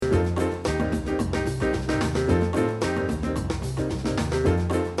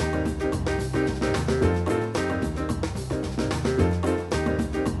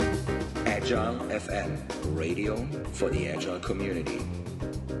radio for the Agile community.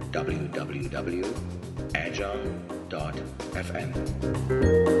 www.agile.fm.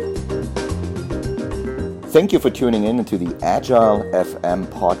 Thank you for tuning in to the Agile FM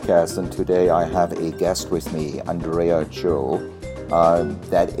podcast, and today I have a guest with me, Andrea Chiou.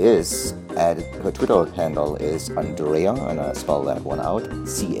 That is, her Twitter handle is Andrea, and I spell that one out,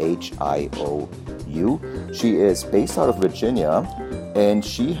 Chiou. She is based out of Virginia, and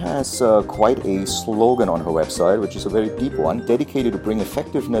she has quite a slogan on her website, which is a very deep one, dedicated to bring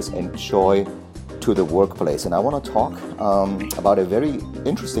effectiveness and joy to the workplace. And I want to talk about a very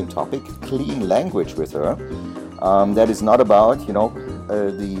interesting topic, clean language, with her. That is not about,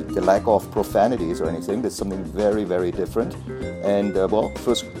 the lack of profanities or anything. That's something very, very different. And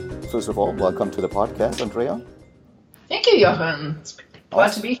first of all, welcome to the podcast, Andrea. Thank you, Jochen. It's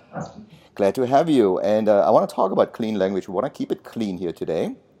glad to be here. Glad to have you. And I want to talk about clean language. We want to keep it clean here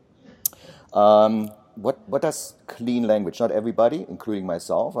today. What does clean language? Not everybody, including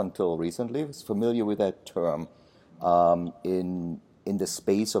myself, until recently, was familiar with that term in the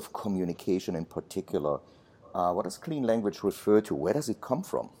space of communication in particular. What does clean language refer to? Where does it come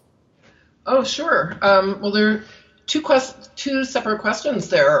from? Oh, sure. Well, there are two separate questions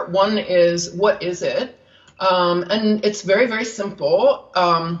there. One is, what is it? And it's very, very simple.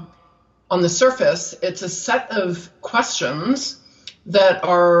 On the surface, it's a set of questions that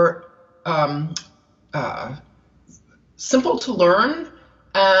are simple to learn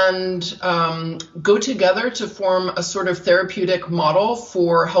and go together to form a sort of therapeutic model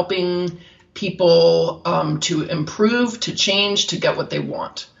for helping people to improve, to change, to get what they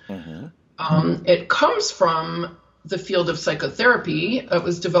want. Mm-hmm. It comes from the field of psychotherapy. It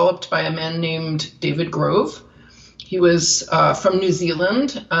was developed by a man named David Grove. He was from New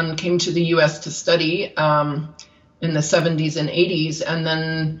Zealand and came to the U.S. to study in the 70s and 80s, and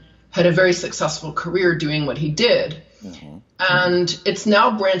then had a very successful career doing what he did. Mm-hmm. And it's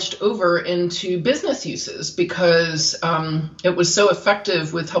now branched over into business uses because it was so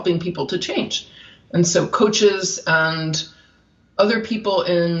effective with helping people to change. And so coaches and other people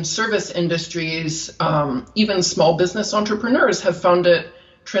in service industries, even small business entrepreneurs, have found it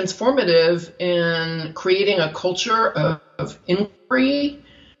transformative in creating a culture of inquiry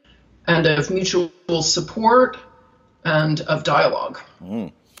and of mutual support and of dialogue.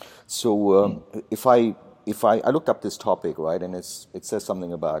 Mm. So if I looked up this topic, right, and it says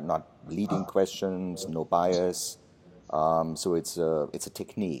something about not leading questions, no bias. So it's a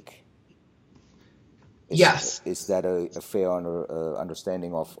technique. Yes. Is that a fair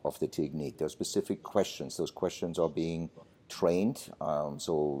understanding of the technique? There are specific questions. Those questions are being trained.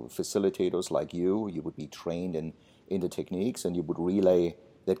 So facilitators like you would be trained in the techniques, and you would relay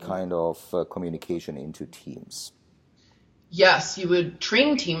that kind of communication into teams. Yes, you would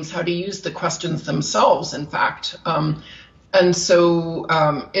train teams how to use the questions themselves, in fact. And so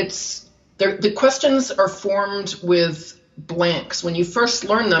the questions are formed with blanks. When you first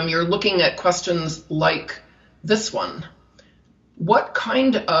learn them, you're looking at questions like this one. What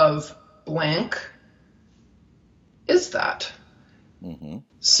kind of blank is that? Mm-hmm.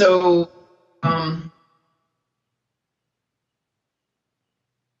 So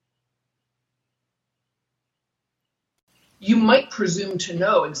you might presume to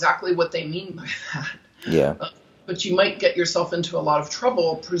know exactly what they mean by that. Yeah. But you might get yourself into a lot of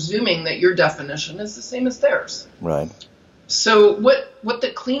trouble presuming that your definition is the same as theirs. Right. So what the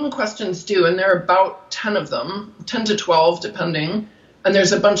clean questions do, and there are about 10 of them, 10 to 12 depending, and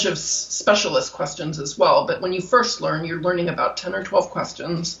there's a bunch of specialist questions as well, but when you first learn, you're learning about 10 or 12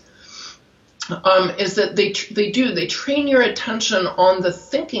 questions, is that they train your attention on the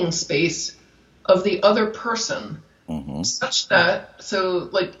thinking space of the other person. Mm-hmm. Such that, so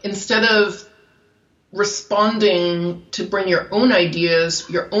like instead of responding to bring your own ideas,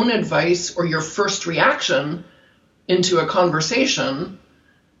 your own advice, or your first reaction into a conversation,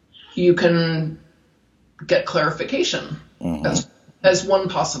 you can get clarification. Mm-hmm. as one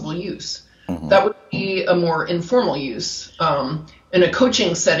possible use. Mm-hmm. That would be a more informal use. In a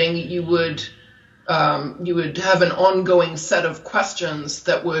coaching setting, you would have an ongoing set of questions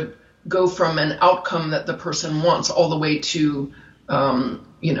that would go from an outcome that the person wants all the way to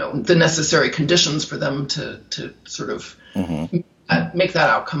the necessary conditions for them to sort of make that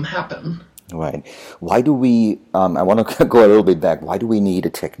outcome happen. Right. Why do we, I want to go a little bit back, why do we need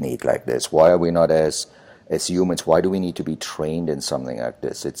a technique like this? Why are we not as humans, why do we need to be trained in something like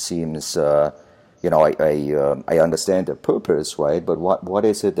this? It seems, I understand the purpose, right? But what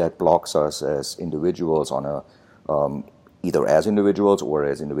is it that blocks us as individuals on a, either as individuals or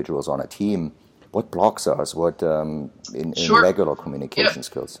as individuals on a team? What blocks us? What in Sure. regular communication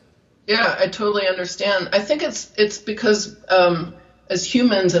skills? Yeah, I totally understand. I think it's because as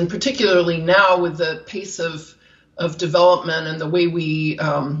humans, and particularly now with the pace of development and the way we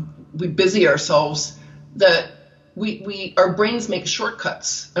busy ourselves, that we our brains make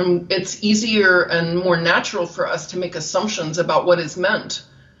shortcuts, and it's easier and more natural for us to make assumptions about what is meant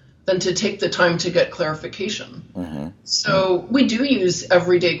than to take the time to get clarification. Mm-hmm. So we do use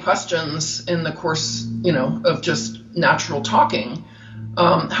everyday questions in the course, of just natural talking.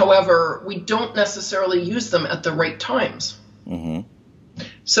 However, we don't necessarily use them at the right times. Mm-hmm.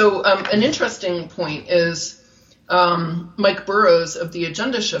 So an interesting point is Mike Burrows of the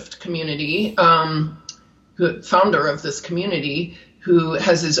Agenda Shift community, founder of this community, who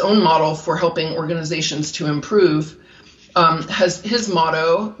has his own model for helping organizations to improve, has his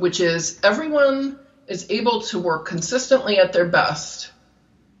motto, which is everyone is able to work consistently at their best.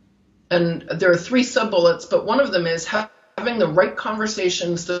 And there are 3 sub-bullets, but one of them is having the right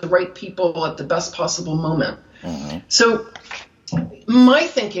conversations, the right people at the best possible moment. Mm-hmm. So my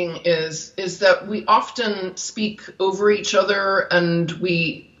thinking is that we often speak over each other, and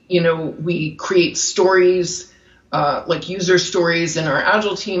we create stories, like user stories in our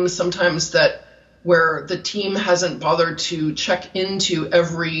Agile teams sometimes, that where the team hasn't bothered to check into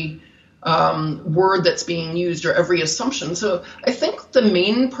every word that's being used or every assumption. So I think the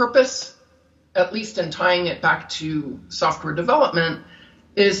main purpose, at least in tying it back to software development,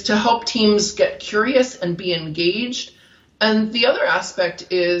 is to help teams get curious and be engaged. And the other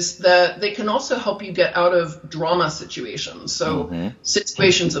aspect is that they can also help you get out of drama situations, so Mm-hmm.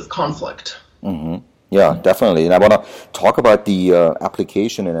 situations of conflict. Mm-hmm. Yeah, definitely. And I want to talk about the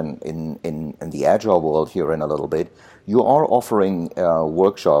application in the Agile world here in a little bit. You are offering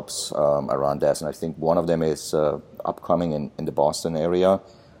workshops around that, and I think one of them is upcoming in the Boston area.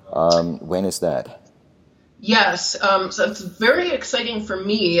 When is that? Yes, so it's very exciting for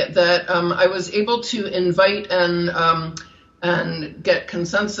me that I was able to invite and get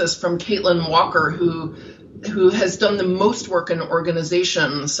consensus from Caitlin Walker, who has done the most work in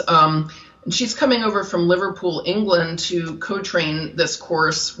organizations. And she's coming over from Liverpool, England, to co-train this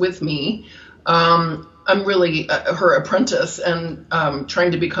course with me. I'm really her apprentice and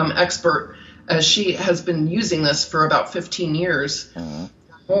trying to become expert, as she has been using this for about 15 years. Mm-hmm.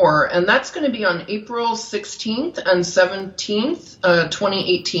 More, and that's going to be on April 16th and 17th,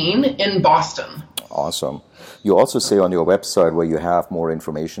 2018 in Boston. Awesome. You also say on your website, where you have more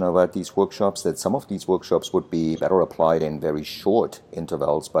information about these workshops, that some of these workshops would be better applied in very short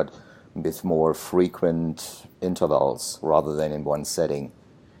intervals, but with more frequent intervals rather than in one setting.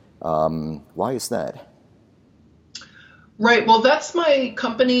 Why is that? Right. Well, that's my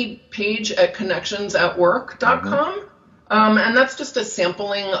company page at connectionsatwork.com. Mm-hmm. And that's just a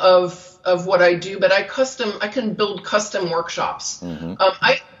sampling of what I do, but I can build custom workshops. Mm-hmm.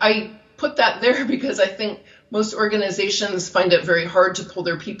 I put that there because I think most organizations find it very hard to pull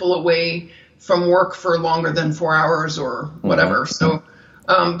their people away from work for longer than 4 hours or whatever. Mm-hmm. So,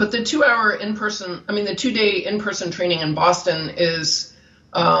 but the 2-day in-person training in Boston is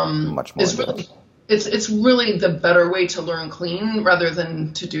much more. Really, it's really the better way to learn clean rather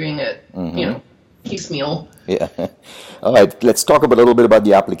than to doing it, piecemeal. Yeah. All right. Let's talk a little bit about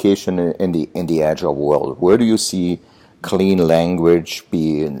the application in the Agile world. Where do you see clean language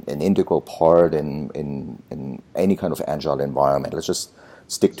be an integral part in any kind of Agile environment? Let's just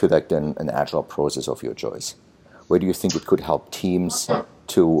stick to that in an Agile process of your choice. Where do you think it could help teams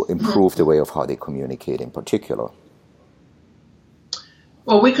to improve the way of how they communicate in particular?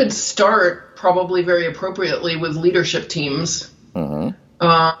 Well, we could start probably very appropriately with leadership teams. Mm-hmm.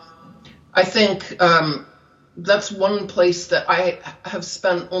 I think that's one place that I have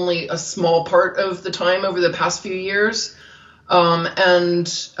spent only a small part of the time over the past few years. And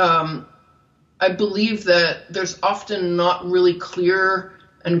I believe that there's often not really clear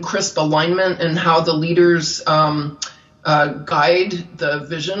and crisp alignment in how the leaders guide the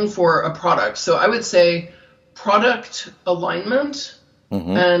vision for a product. So I would say product alignment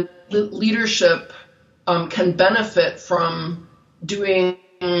and leadership can benefit from doing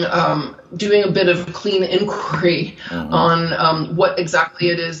a bit of clean inquiry on what exactly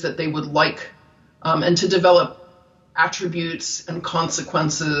it is that they would like, and to develop attributes and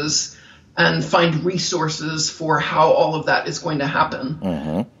consequences and find resources for how all of that is going to happen.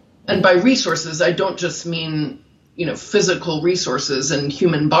 Mm-hmm. And by resources, I don't just mean, physical resources and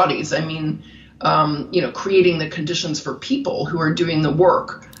human bodies. I mean, creating the conditions for people who are doing the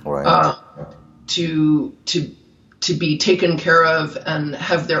work, right, to be taken care of and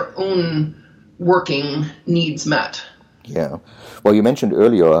have their own working needs met. Yeah. Well, you mentioned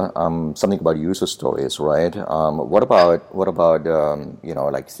earlier something about user stories, right? What about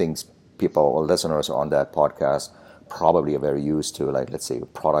like things people or listeners on that podcast probably are very used to, like let's say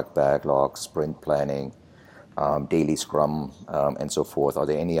product backlog, sprint planning, daily Scrum, and so forth. Are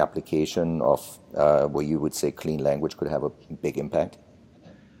there any application of where you would say clean language could have a big impact?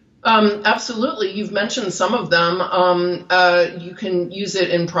 Absolutely. You've mentioned some of them. You can use it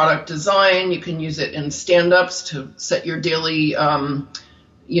in product design. You can use it in stand-ups to set your daily, to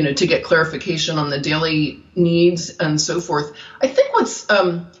get clarification on the daily needs and so forth. I think it's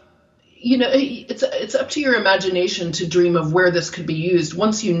up to your imagination to dream of where this could be used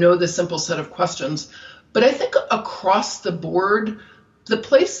once you know the simple set of questions. But I think across the board, the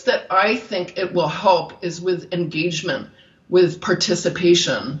place that I think it will help is with engagement, with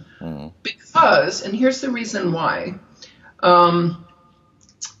participation. Because, and here's the reason why. Have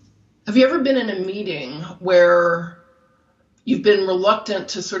you ever been in a meeting where you've been reluctant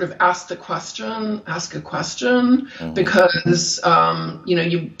to sort of ask a question, because,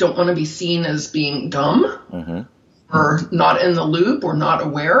 you don't want to be seen as being dumb or not in the loop or not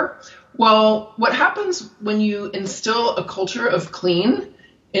aware? Well, what happens when you instill a culture of clean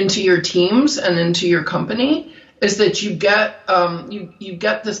into your teams and into your company is that you get you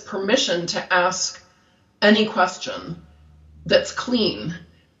get this permission to ask any question that's clean.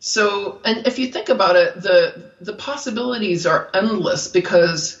 So, and if you think about it, the possibilities are endless,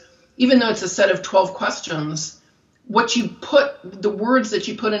 because even though it's a set of 12 questions, the words that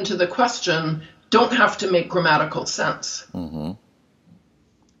you put into the question don't have to make grammatical sense.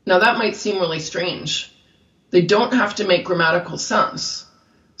 Now, that might seem really strange. They don't have to make grammatical sense.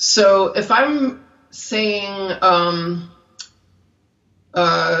 So if I'm saying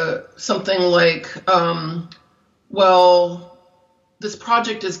something like, well, this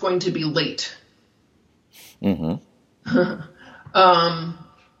project is going to be late. Your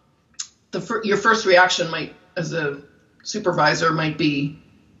first reaction might, as a supervisor, might be,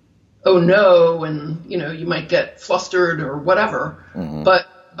 oh no, and you might get flustered or whatever. But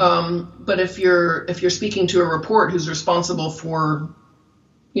if you're speaking to a report who's responsible for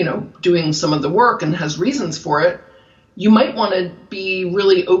doing some of the work and has reasons for it, you might want to be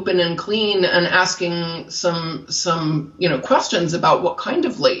really open and clean and asking some questions about what kind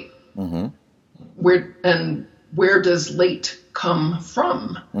of late, where does late come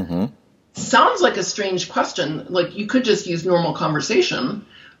from? Sounds like a strange question. Like, you could just use normal conversation,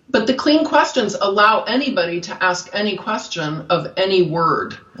 but the clean questions allow anybody to ask any question of any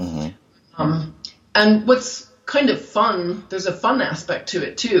word. And what's kind of fun, there's a fun aspect to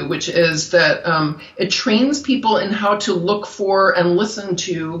it too, which is that it trains people in how to look for and listen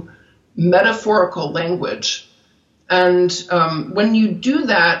to metaphorical language. And when you do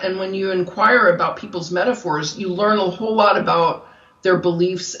that, and when you inquire about people's metaphors, you learn a whole lot about their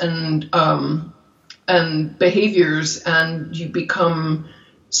beliefs and behaviors, and you become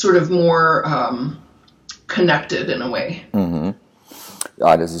sort of more connected in a way.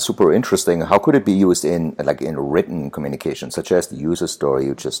 This is super interesting. How could it be used in written communication, such as the user story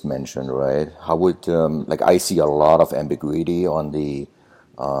you just mentioned, right? How would I see a lot of ambiguity on the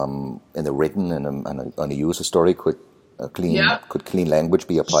in the written and on the user story. Could clean language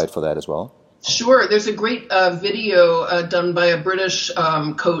be applied for that as well? Sure. There's a great video done by a British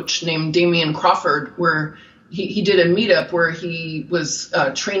coach named Damien Crawford, where he did a meetup where he was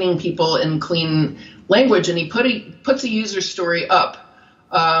training people in clean language, and he puts a user story up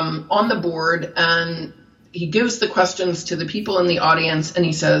on the board, and he gives the questions to the people in the audience, and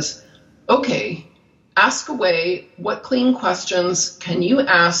he says, okay, ask away. What clean questions can you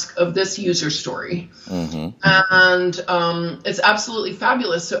ask of this user story? And it's absolutely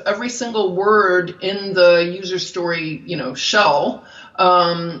fabulous. So every single word in the user story, shell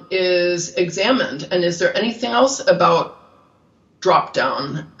is examined. And is there anything else about drop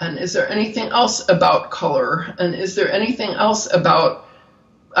down? And is there anything else about color? And is there anything else about,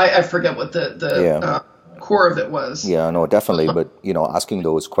 I forget what the core of it was. Yeah, no, definitely. But, asking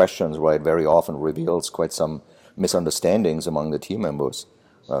those questions, right, very often reveals quite some misunderstandings among the team members,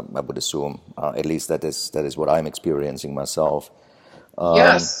 I would assume. At least that is what I'm experiencing myself.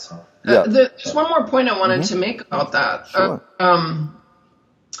 Yes. There's one more point I wanted to make about that, Sure.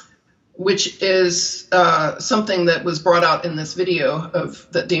 which is something that was brought out in this video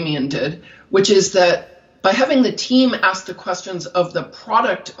that Damien did, which is that by having the team ask the questions of the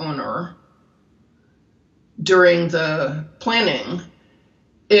product owner during the planning,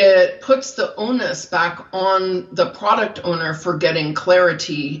 it puts the onus back on the product owner for getting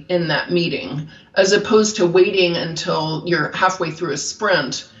clarity in that meeting, as opposed to waiting until you're halfway through a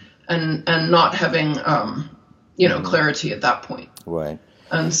sprint and not having clarity at that point. Right.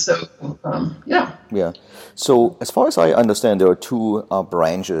 And so, yeah. Yeah. So as far as I understand, there are two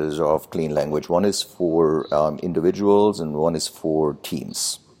branches of clean language. One is for individuals and one is for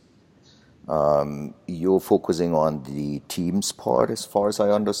teams. You're focusing on the teams part, as far as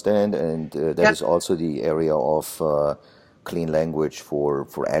I understand, and that is also the area of clean language for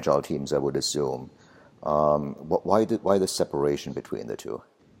agile teams, I would assume. Why the separation between the two?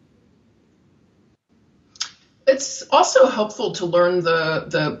 It's also helpful to learn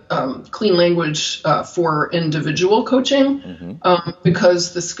the clean language for individual coaching,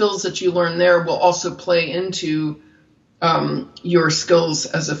 because the skills that you learn there will also play into your skills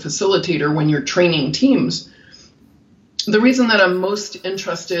as a facilitator when you're training teams. The reason that I'm most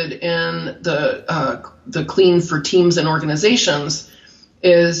interested in the clean for teams and organizations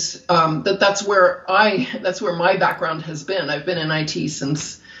is that's where my background has been. I've been in IT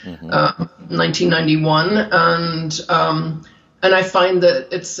since 1991, and I find that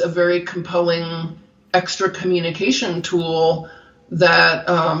it's a very compelling extra communication tool that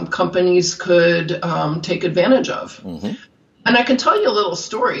companies could take advantage of. And I can tell you a little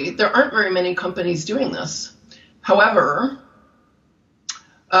story. There aren't very many companies doing this. However,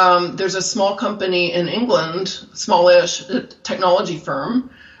 there's a small company in England, smallish technology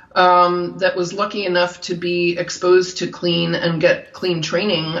firm, that was lucky enough to be exposed to clean and get clean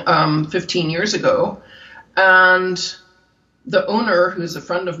training 15 years ago. And the owner, who's a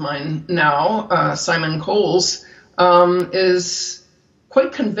friend of mine now, Simon Coles, is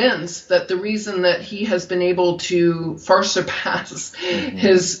quite convinced that the reason that he has been able to far surpass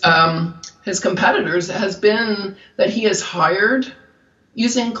his competitors has been that he is hired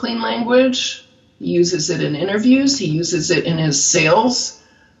using clean language. He uses it in interviews. He uses it in his sales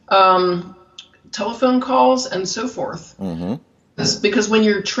telephone calls and so forth. Because when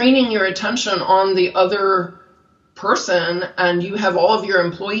you're training your attention on the other person and you have all of your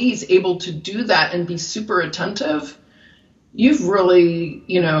employees able to do that and be super attentive, you've really,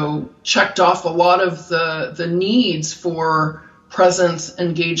 checked off a lot of the needs for presence,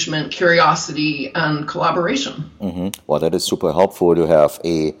 engagement, curiosity, and collaboration. Well, that is super helpful to have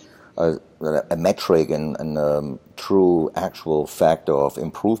a metric and true actual factor of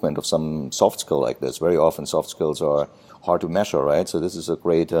improvement of some soft skill like this. Very often soft skills are hard to measure, right? So this is a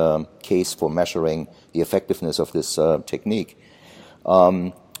great case for measuring the effectiveness of this technique.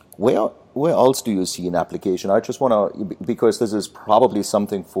 Where else do you see an application? I just want to, because this is probably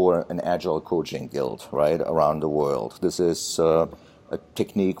something for an Agile coaching guild, right, around the world. This is a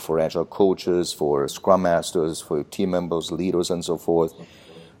technique for Agile coaches, for Scrum Masters, for team members, leaders, and so forth.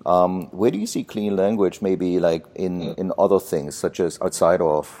 Where do you see clean language maybe like in other things, such as outside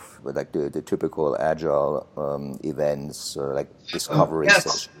of like the typical Agile events, like discovery,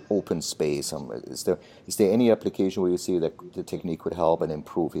 open space? Is there any application where you see that the technique could help and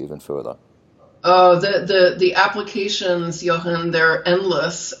improve even further? The applications, Jochen, they're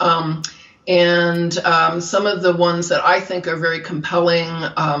endless. And some of the ones that I think are very compelling,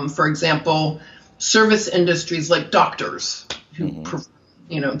 for example, service industries like doctors who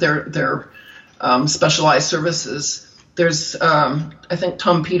their specialized services. There's, I think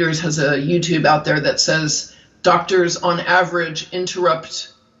Tom Peters has a YouTube out there that says doctors on average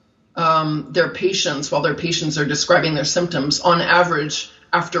interrupt their patients while their patients are describing their symptoms on average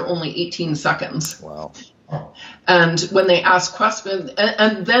after only 18 seconds. Wow. And when they ask questions,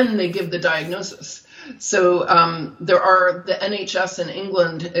 and then they give the diagnosis. So the NHS in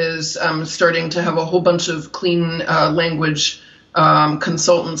England is starting to have a whole bunch of clean language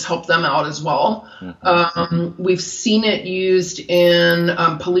consultants help them out as well. We've seen it used in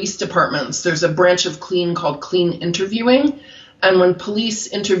police departments. There's a branch of clean called clean interviewing. And when police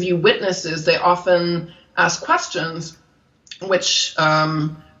interview witnesses, they often ask questions which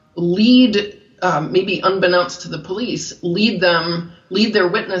lead, maybe unbeknownst to the police, lead their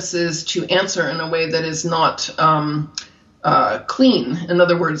witnesses to answer in a way that is not clean. In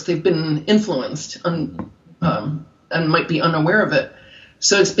other words, they've been influenced and might be unaware of it.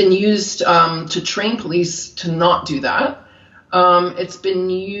 So it's been used to train police to not do that. It's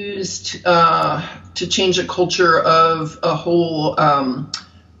been used to change a culture of a whole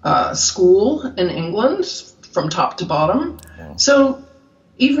school in England from top to bottom. Yeah. So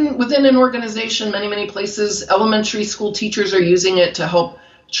even within an organization, many places, elementary school teachers are using it to help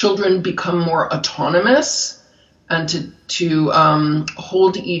children become more autonomous and to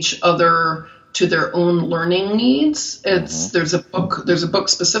hold each other to their own learning needs. There's a book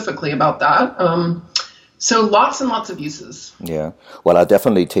specifically about that. So lots and lots of uses. Yeah. Well, I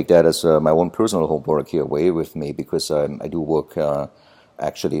definitely take that as my own personal homework here away with me, because I do work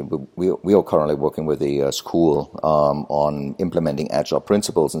actually, we are currently working with the school on implementing agile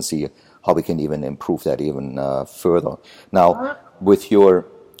principles and see how we can even improve that even further. Now, with your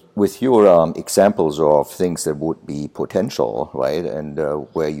examples of things that would be potential, right, and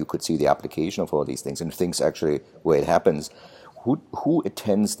where you could see the application of all these things and things actually where it happens, who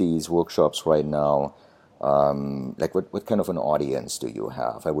attends these workshops right now? Like what kind of an audience do you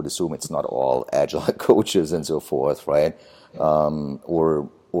have? I would assume it's not all agile coaches and so forth, right?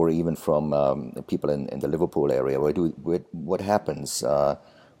 Or even from people in the Liverpool area. What happens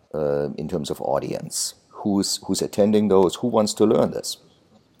in terms of audience? Who's attending those? Who wants to learn this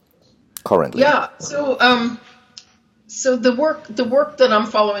currently? Yeah. So the work that I'm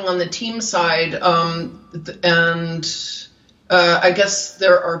following on the team side, I guess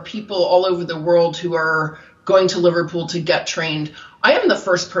there are people all over the world who are going to Liverpool to get trained. I am the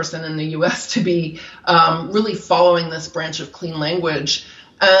first person in the U.S. to be really following this branch of clean language.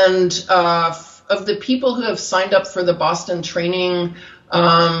 And of the people who have signed up for the Boston training,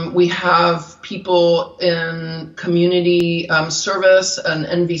 we have people in community service, an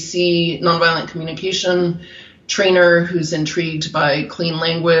NVC, nonviolent communication trainer who's intrigued by clean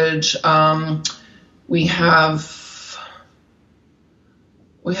language.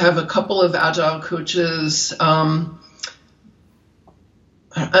 We have a couple of agile coaches, and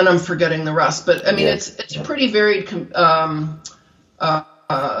I'm forgetting the rest. But I mean, it's a pretty varied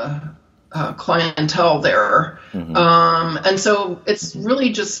clientele there, and so it's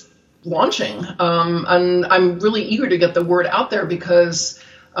really just launching. And I'm really eager to get the word out there because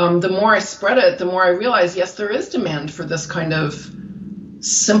the more I spread it, the more I realize, yes, there is demand for this kind of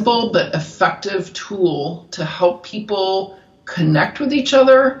simple but effective tool to help people connect with each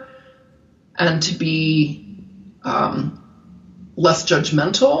other and to be less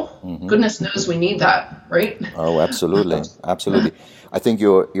judgmental. Goodness knows we need that, right? Oh, absolutely, absolutely. I think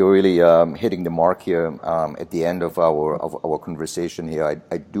you're really hitting the mark here at the end of our conversation here.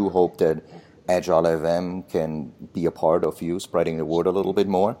 I do hope that Agile FM can be a part of you spreading the word a little bit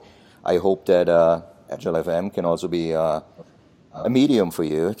more. I hope that Agile FM can also be a medium for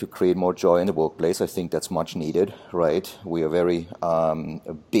you to create more joy in the workplace. I think that's much needed, right? We are very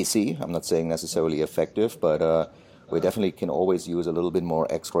busy. I'm not saying necessarily effective, but we definitely can always use a little bit more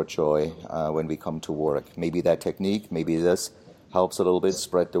extra joy when we come to work. Maybe that technique, maybe this helps a little bit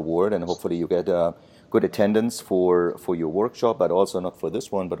spread the word, and hopefully you get good attendance for your workshop, but also not for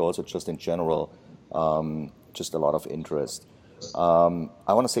this one, but also just in general, just a lot of interest.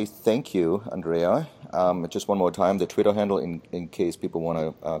 I want to say thank you, Andrea. Just one more time, the Twitter handle in case people want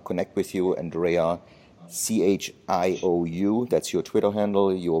to connect with you, Andrea CHIOU. That's your Twitter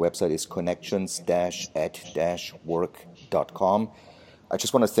handle. Your website is connections-at-work.com. I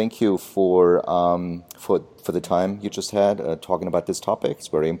just want to thank you for the time you just had talking about this topic. It's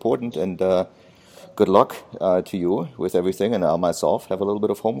very important, and good luck to you with everything. And I'll myself have a little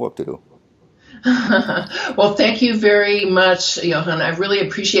bit of homework to do. Well, thank you very much, Johan. I really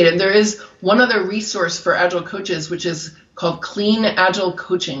appreciate it. There is one other resource for Agile coaches, which is called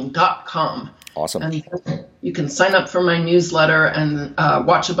cleanagilecoaching.com. Awesome. And you can sign up for my newsletter and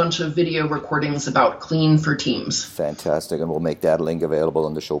watch a bunch of video recordings about clean for teams. Fantastic. And we'll make that link available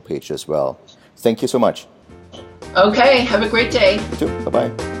on the show page as well. Thank you so much. Okay. Have a great day. You too. Bye-bye.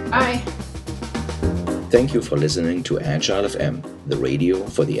 Bye. Thank you for listening to Agile FM, the radio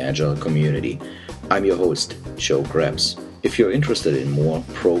for the Agile community. I'm your host, Joe Krebs. If you're interested in more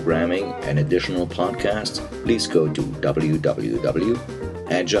programming and additional podcasts, please go to www.agile.fm.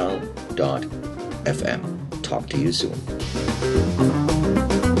 Talk to you soon.